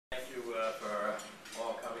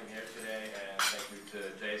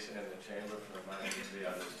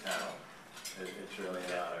It's really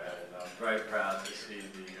an honor, and I'm very proud to see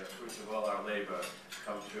the fruits of all our labor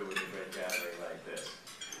come true with a great gathering like this.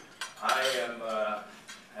 I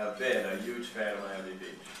have been a huge fan of Miami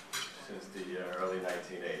Beach since the early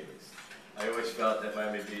 1980s. I always felt that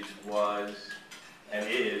Miami Beach was and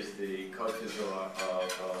is the Côte d'Azur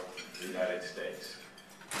of the United States.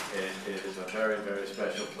 It is a very, very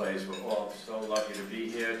special place. We're all so lucky to be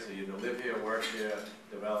here, to either live here, work here,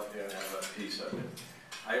 develop here, and have a piece of it.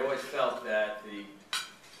 I always felt that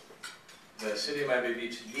the city of Miami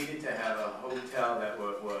Beach needed to have a hotel that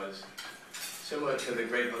was similar to the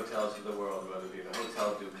great hotels of the world, whether it be the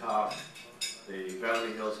Hotel du Cap, the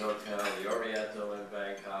Beverly Hills Hotel, the Oriental in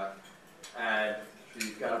Bangkok, and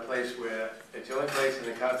you've got a place where it's the only place in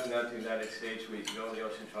the continental United States where you can go in the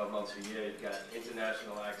ocean 12 months a year. You've got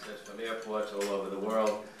international access from airports all over the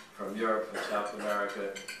world, from Europe, from South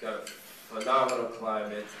America. You've got a phenomenal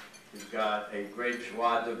climate. You've got a great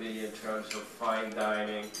joie de vivre in terms of fine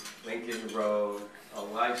dining, Lincoln Road, a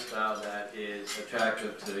lifestyle that is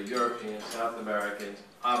attractive to Europeans, South Americans,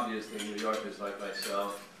 obviously New Yorkers like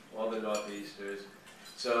myself, all the Northeasters.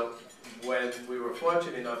 So when we were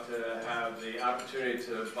fortunate enough to have the opportunity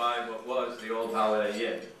to buy what was the old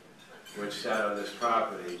Holiday Inn, which sat on this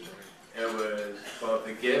property, it was both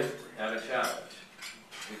a gift and a challenge.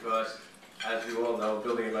 Because, as you all know,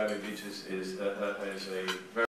 building in Miami Beach is a very